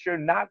 that you're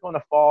not going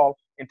to fall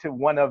into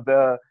one of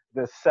the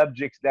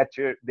subjects that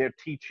they're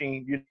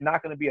teaching. You're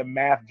not going to be a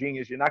math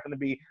genius. You're not going to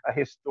be a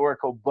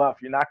historical buff.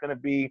 You're not going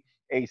to be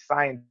a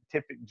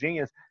scientific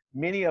genius.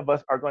 Many of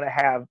us are going to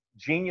have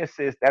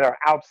geniuses that are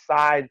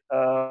outside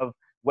of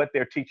what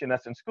they're teaching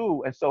us in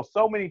school. And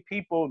so many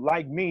people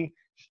like me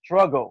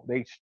struggle.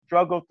 They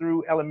struggle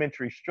through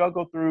elementary,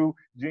 struggle through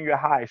junior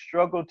high,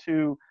 struggle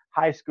to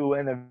high school,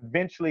 and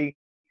eventually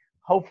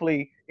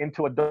hopefully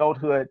into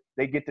adulthood,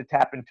 they get to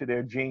tap into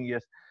their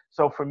genius.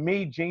 So for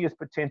me, genius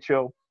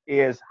potential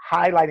is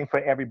highlighting for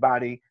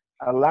everybody,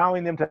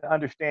 allowing them to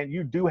understand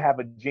you do have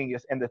a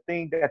genius. And the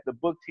thing that the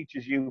book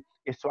teaches you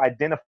is to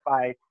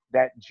identify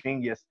that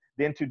genius,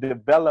 then to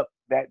develop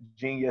that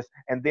genius,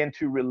 and then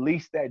to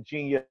release that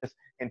genius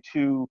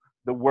into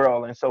the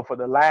world. And so for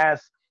the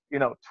last,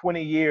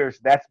 20 years,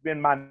 that's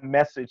been my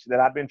message that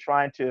I've been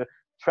trying to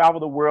travel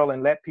the world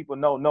and let people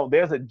know, no,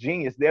 there's a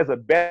genius, there's a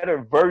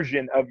better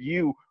version of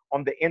you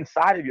on the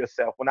inside of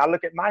yourself. When I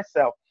look at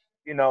myself,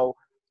 you know,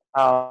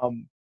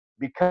 um,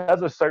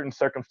 because of certain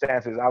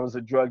circumstances, I was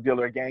a drug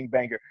dealer, a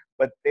gangbanger,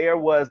 but there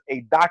was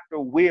a Dr.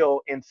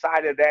 Will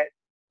inside of that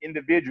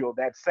individual,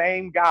 that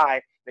same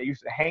guy that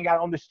used to hang out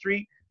on the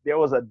street. There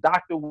was a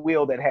Dr.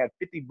 Will that had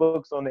 50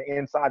 books on the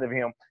inside of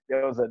him.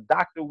 There was a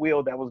Dr.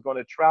 Will that was going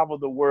to travel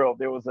the world.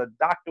 There was a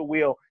Dr.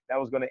 Will that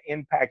was going to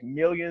impact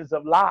millions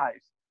of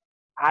lives.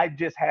 I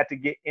just had to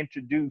get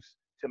introduced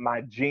to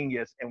my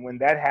genius. And when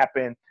that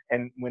happened,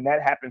 and when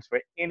that happens for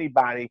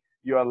anybody,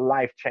 your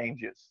life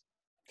changes.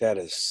 That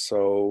is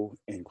so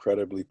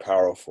incredibly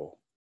powerful.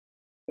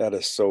 That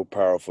is so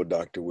powerful,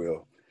 Dr.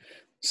 Will.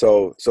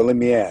 So let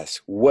me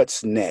ask,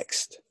 what's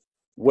next?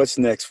 What's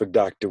next for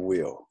Dr.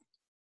 Will?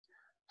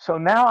 So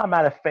now I'm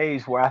at a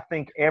phase where I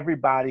think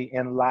everybody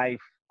in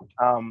life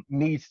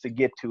needs to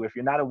get to. If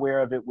you're not aware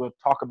of it, we'll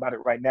talk about it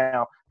right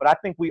now. But I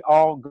think we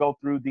all go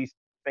through these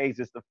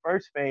phases. The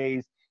first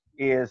phase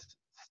is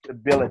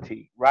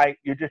stability, right?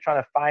 You're just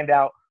trying to find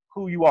out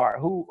who you are.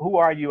 Who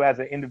are you as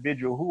an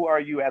individual? Who are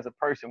you as a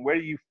person? Where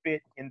do you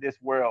fit in this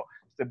world?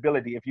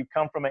 Stability. If you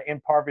come from an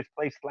impoverished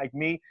place like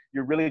me,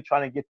 you're really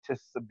trying to get to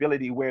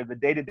stability where the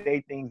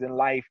day-to-day things in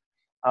life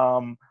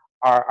um,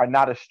 are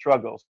not a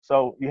struggle.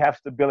 So you have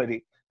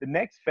stability. The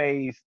next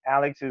phase,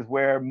 Alex, is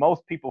where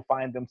most people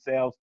find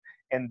themselves,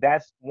 and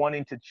that's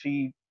wanting to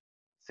achieve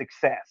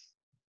success,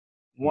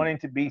 wanting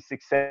to be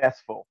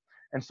successful.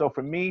 And so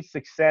for me,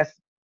 success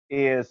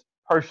is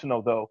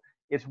personal, though.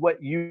 It's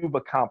what you've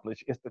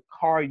accomplished, it's the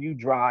car you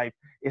drive,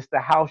 it's the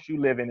house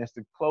you live in, it's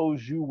the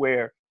clothes you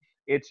wear.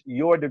 It's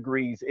your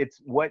degrees. It's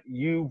what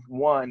you've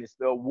won. It's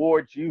the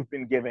awards you've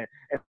been given.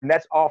 And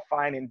that's all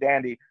fine and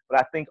dandy. But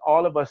I think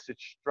all of us should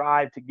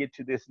strive to get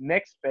to this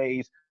next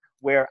phase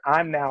where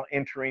I'm now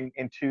entering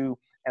into,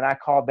 and I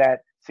call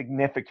that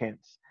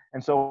significance.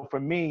 And so for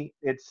me,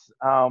 it's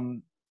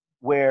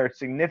where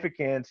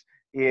significance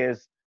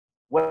is,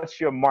 what's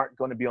your mark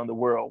going to be on the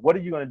world? What are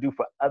you going to do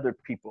for other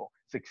people?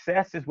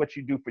 Success is what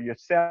you do for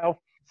yourself.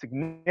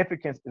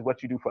 Significance is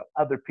what you do for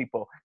other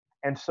people.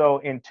 And so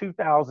in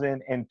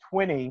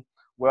 2020,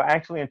 well,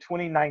 actually in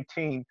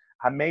 2019,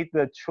 I made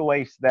the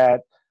choice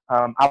that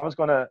I was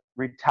going to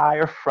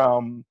retire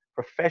from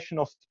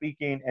professional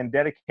speaking and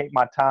dedicate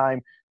my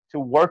time to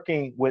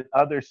working with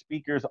other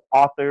speakers,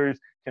 authors,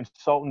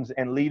 consultants,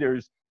 and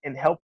leaders in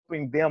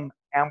helping them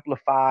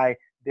amplify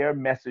their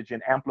message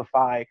and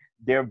amplify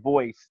their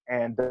voice.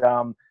 And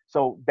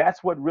so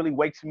that's what really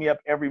wakes me up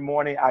every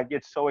morning. I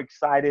get so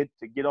excited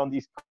to get on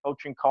these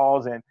coaching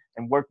calls and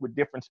work with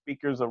different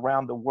speakers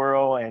around the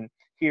world and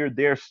hear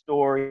their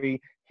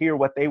story, hear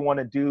what they want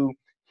to do,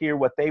 hear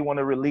what they want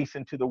to release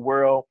into the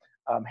world,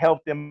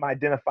 help them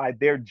identify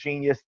their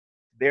genius,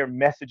 their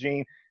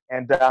messaging.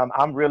 And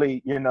I'm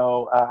really,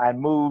 I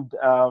moved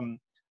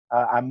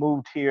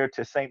here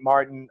to St.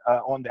 Martin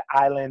on the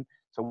island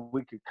so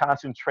we could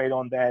concentrate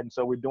on that. And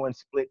so we're doing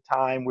split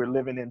time. We're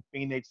living in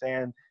Phoenix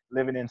and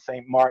living in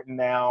St. Martin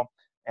now.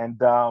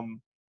 And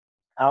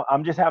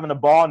I'm just having a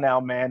ball now,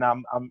 man.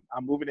 I'm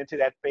moving into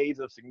that phase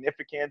of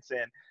significance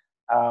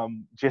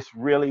and just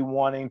really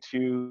wanting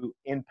to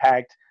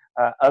impact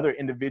other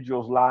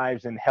individuals'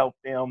 lives and help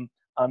them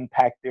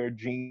unpack their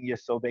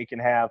genius so they can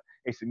have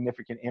a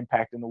significant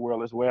impact in the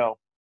world as well.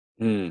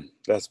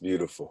 That's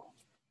beautiful.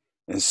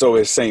 And so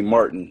is St.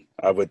 Martin,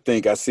 I would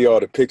think. I see all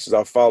the pictures.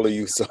 I follow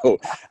you, so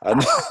I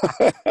know.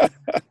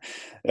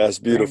 That's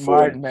St. beautiful.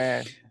 Martin,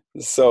 man.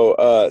 So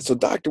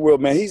Dr. Will,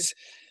 man, he's,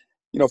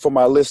 for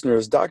my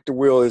listeners, Dr.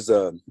 Will is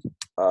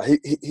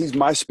he's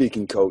my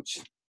speaking coach,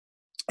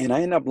 and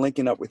I ended up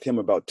linking up with him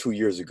about 2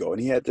 years ago,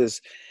 and he had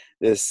this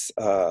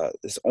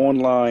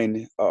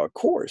online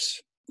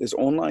course,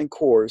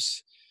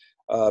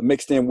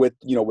 mixed in with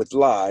with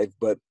live,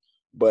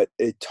 but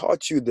it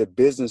taught you the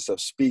business of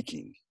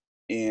speaking.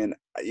 And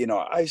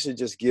I should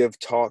just give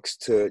talks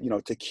to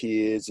to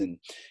kids and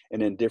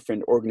in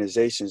different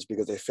organizations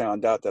because they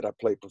found out that I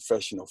played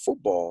professional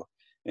football,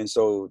 and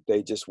so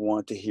they just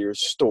want to hear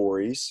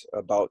stories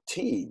about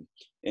team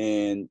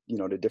and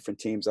the different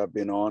teams I've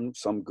been on,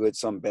 some good,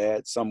 some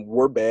bad, some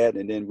were bad,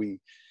 and then we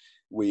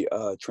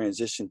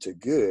transitioned to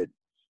good.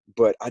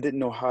 But I didn't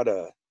know how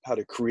to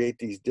create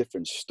these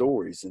different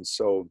stories, and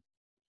so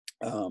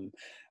I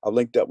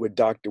linked up with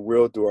Dr.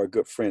 Will through our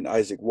good friend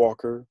Isaac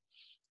Walker,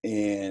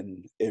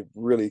 and it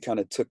really kind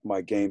of took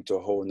my game to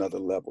a whole nother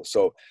level.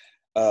 So,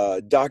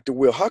 Dr.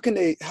 Will, how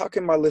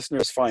can my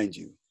listeners find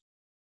you?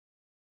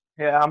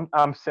 Yeah,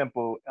 I'm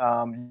simple.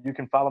 You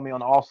can follow me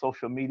on all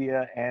social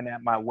media and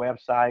at my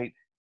website,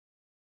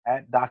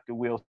 at Dr.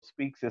 Will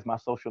Speaks is my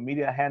social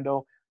media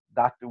handle.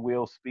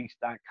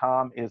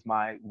 drwillspeaks.com is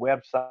my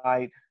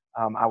website.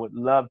 I would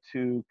love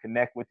to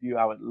connect with you.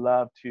 I would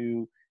love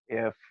to,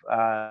 if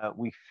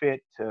we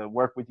fit, to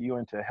work with you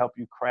and to help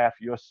you craft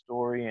your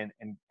story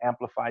and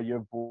amplify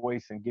your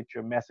voice and get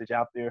your message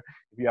out there.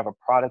 If you have a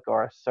product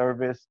or a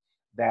service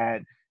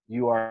that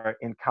you are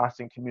in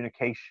constant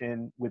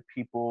communication with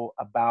people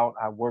about,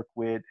 I work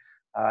with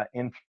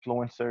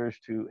influencers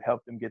to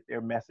help them get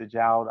their message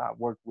out. I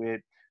work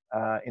with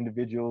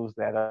individuals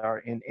that are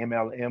in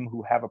MLM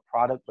who have a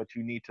product, but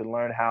you need to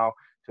learn how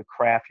to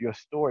craft your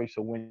story.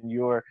 So when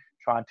you're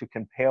trying to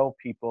compel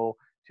people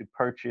to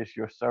purchase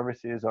your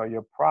services or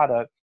your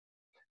product,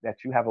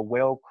 that you have a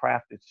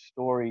well-crafted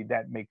story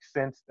that makes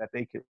sense, that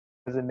they could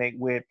resonate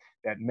with,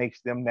 that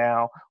makes them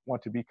now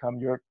want to become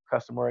your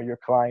customer or your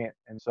client.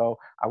 And so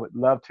I would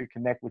love to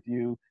connect with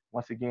you.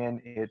 Once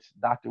again, it's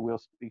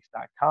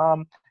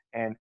drwillspeaks.com,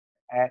 and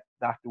at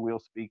Dr. Will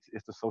Speaks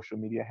is the social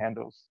media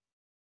handles.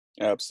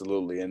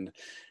 Absolutely. And,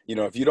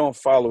 if you don't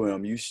follow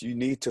him, you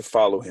need to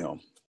follow him.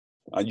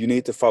 You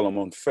need to follow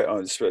him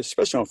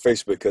especially on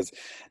Facebook, because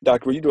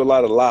Doctor, you do a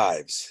lot of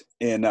lives,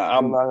 and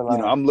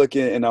I'm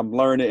looking and I'm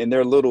learning, and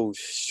they're little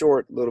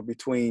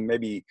between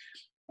maybe,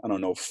 I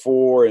don't know,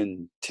 4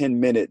 and 10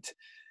 minutes,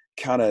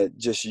 kind of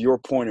just your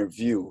point of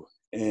view.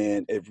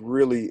 And it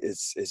really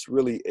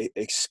it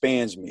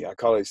expands me. I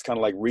call it's kind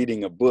of like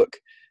reading a book,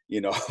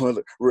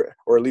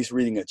 or at least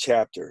reading a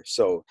chapter.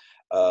 So,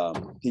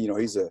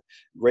 he's a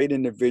great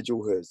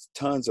individual who has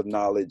tons of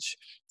knowledge,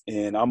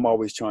 and I'm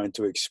always trying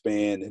to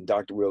expand. And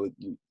Dr. Will,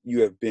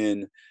 you have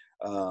been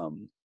a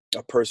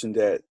person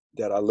that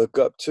I look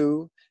up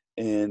to,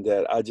 and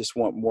that I just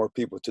want more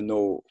people to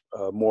know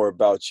more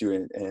about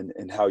you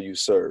and how you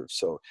serve.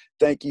 So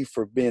thank you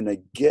for being a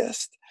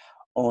guest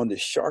on the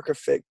Shark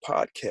Effect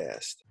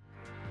podcast.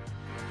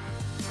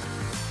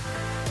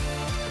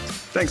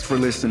 Thanks for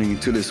listening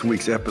to this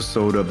week's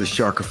episode of the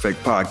Shark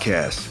Effect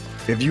podcast.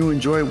 If you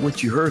enjoyed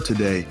what you heard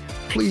today,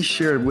 please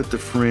share it with a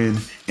friend.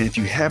 And if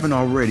you haven't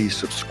already,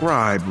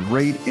 subscribe,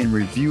 rate, and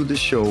review the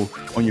show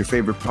on your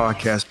favorite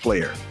podcast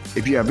player.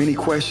 If you have any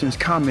questions,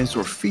 comments,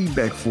 or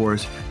feedback for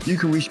us, you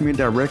can reach me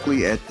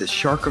directly at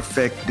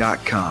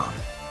thesharkeffect.com.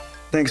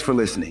 Thanks for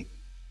listening.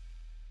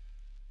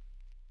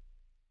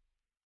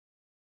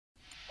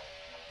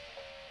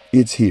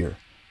 It's here,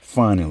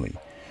 finally.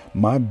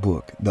 My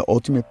book, The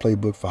Ultimate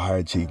Playbook for High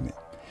Achievement.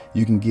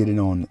 You can get it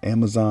on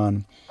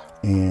Amazon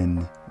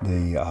in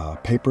the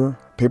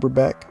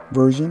paperback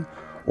version,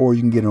 or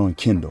you can get it on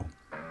Kindle.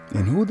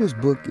 And who this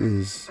book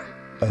is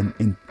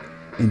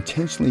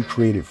intentionally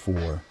created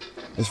for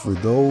is for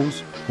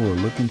those who are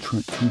looking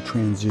to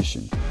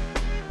transition.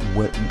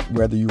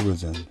 Whether you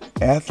was an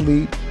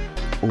athlete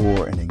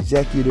or an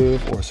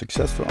executive or a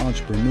successful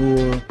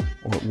entrepreneur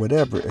or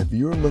whatever, if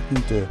you're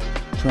looking to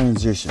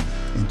transition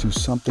into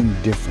something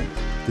different,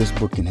 this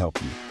book can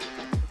help you.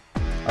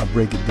 I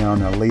break it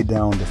down, I lay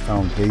down the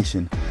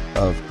foundation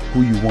of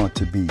who you want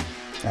to be.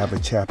 I have a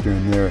chapter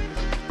in there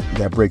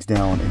that breaks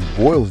down and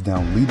boils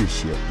down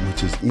leadership,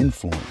 which is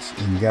influence.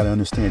 And you got to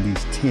understand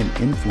these 10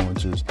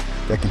 influencers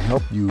that can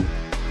help you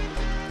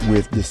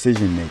with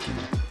decision making,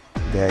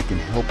 that can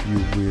help you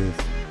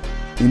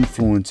with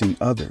influencing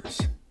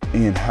others.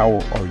 And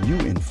how are you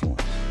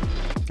influenced?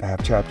 I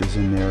have chapters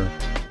in there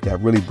that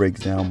really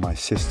breaks down my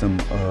system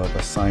of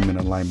assignment,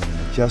 alignment,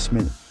 and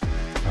adjustment.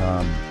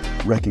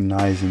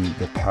 Recognizing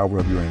the power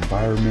of your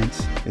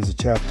environments is a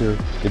chapter.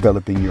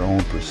 Developing your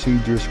own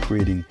procedures,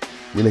 creating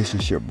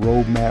relationship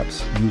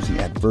roadmaps, using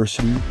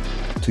adversity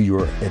to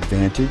your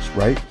advantage,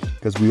 right?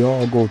 Because we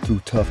all go through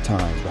tough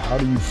times, but how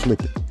do you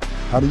flip it?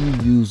 How do you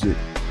use it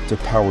to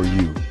power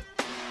you?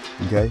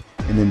 Okay?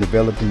 And then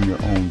developing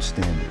your own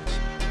standards.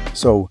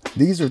 So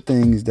these are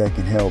things that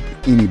can help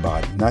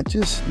anybody, not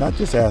just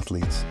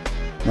athletes.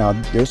 Now,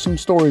 there's some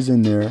stories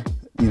in there,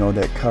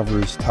 that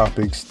covers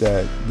topics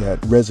that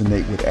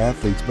resonate with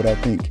athletes. But I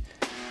think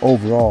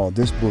overall,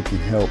 this book can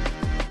help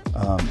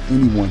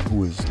anyone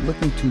who is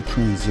looking to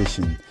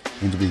transition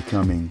into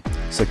becoming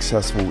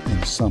successful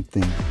in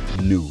something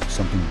new,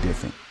 something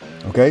different.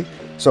 Okay?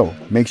 So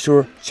make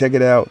sure, check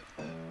it out.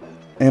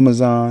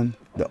 Amazon,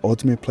 The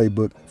Ultimate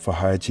Playbook for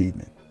High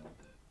Achievement.